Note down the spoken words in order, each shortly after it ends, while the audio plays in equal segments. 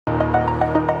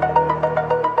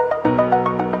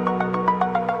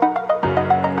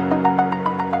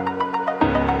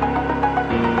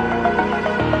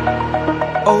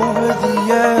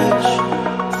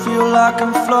like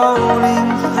I'm floating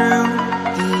through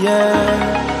the air.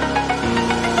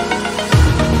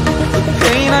 The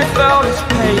pain I felt is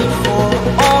paid for,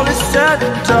 all is said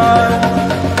and done.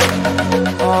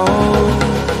 Oh,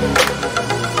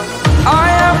 I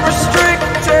am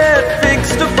restricted,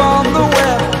 fixed upon the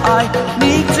web. I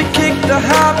need to kick the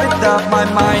habit that my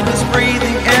mind is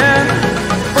breathing in.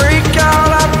 Break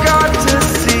out, I've got to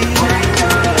see.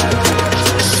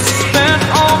 Spent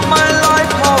all my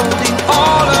life holding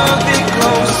all of it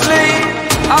closely.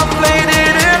 I played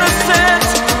it innocent,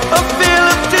 a feel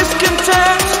of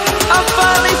discontent. I'm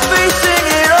finally facing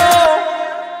it all,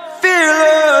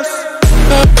 fearless.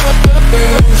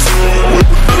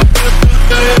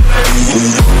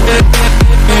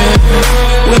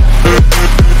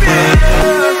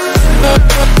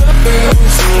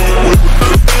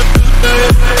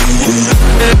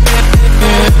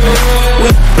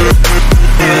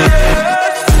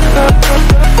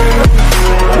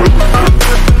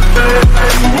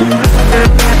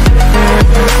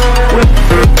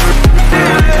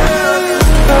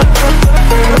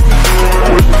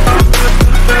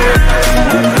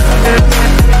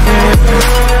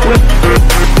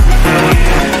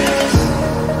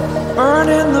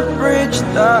 Burning the bridge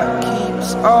that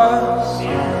keeps us.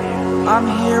 I'm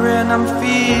here and I'm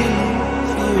feeling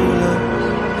fearless.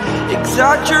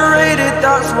 Exaggerated,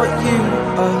 that's what you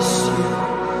assume.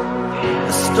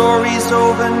 The story's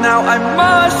over now, I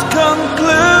must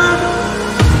conclude.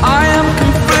 I am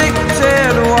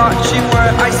conflicted, watching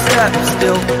where I step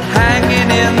still, hanging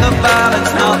in the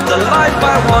balance. Not the life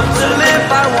I want to live,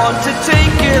 I want to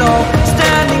take it all.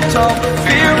 Standing tall,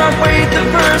 fear I've weighed the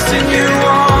person you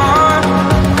are.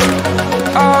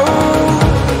 Oh,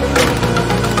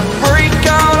 break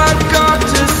out, I've got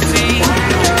to see.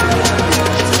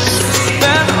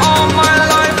 Spent all my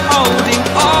life holding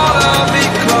all of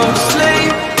it closely.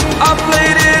 I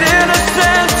played it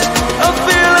innocent, a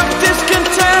feel of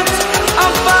discontent.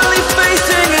 I'm finally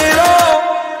facing it all,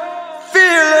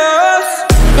 fearless.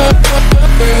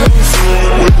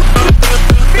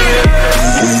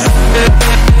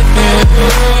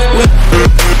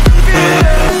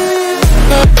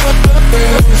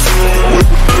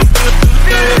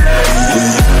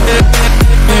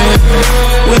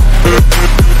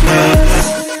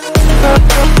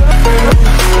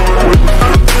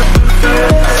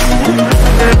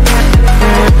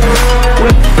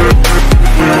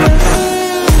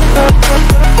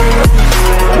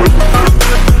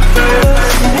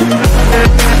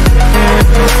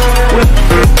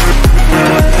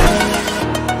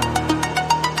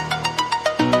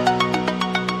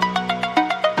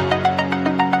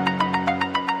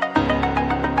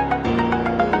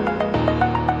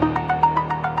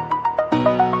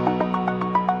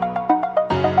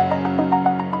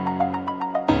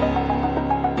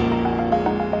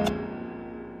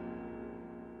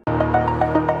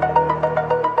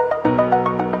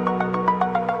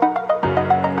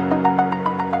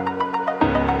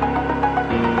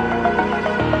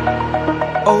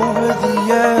 Over the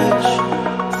edge,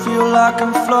 feel like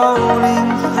I'm floating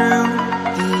through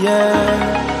the air.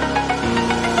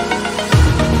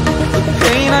 The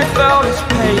pain I felt is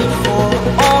paid for,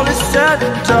 all is said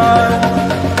and done.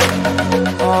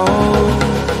 Oh,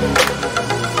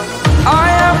 I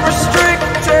am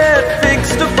restricted,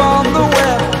 fixed upon the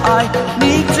web. I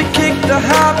need to kick the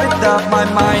habit that my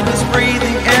mind is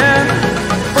breathing in.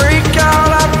 Break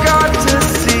out, I've got to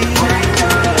see.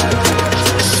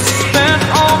 Spent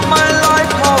all my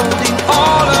life holding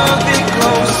all of it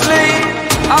closely.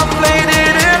 I played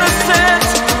it innocent,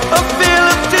 a feel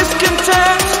of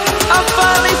discontent. I'm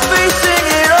finally facing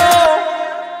it all,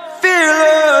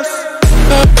 fearless.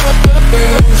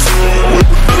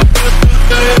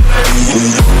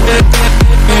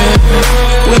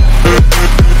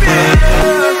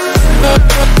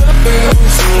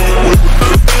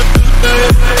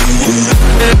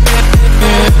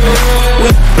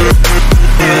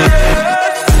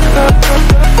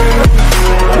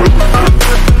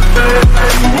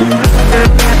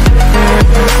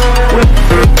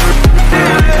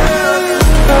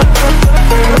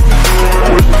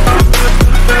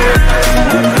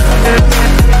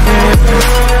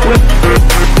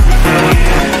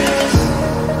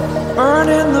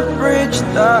 Burning the bridge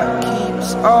that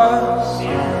keeps us.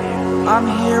 I'm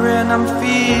here and I'm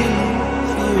feeling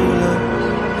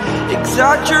fearless.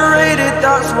 Exaggerated,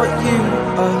 that's what you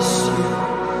assume.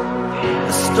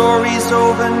 The story's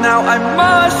over now, I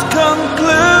must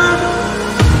conclude.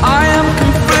 I am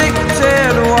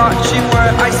conflicted, watching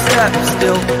where I step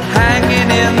still, hanging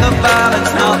in the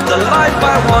balance. Not the life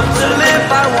I want to live,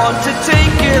 I want to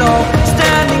take it all.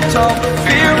 Standing tall,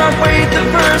 fear I've weighed the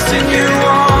person you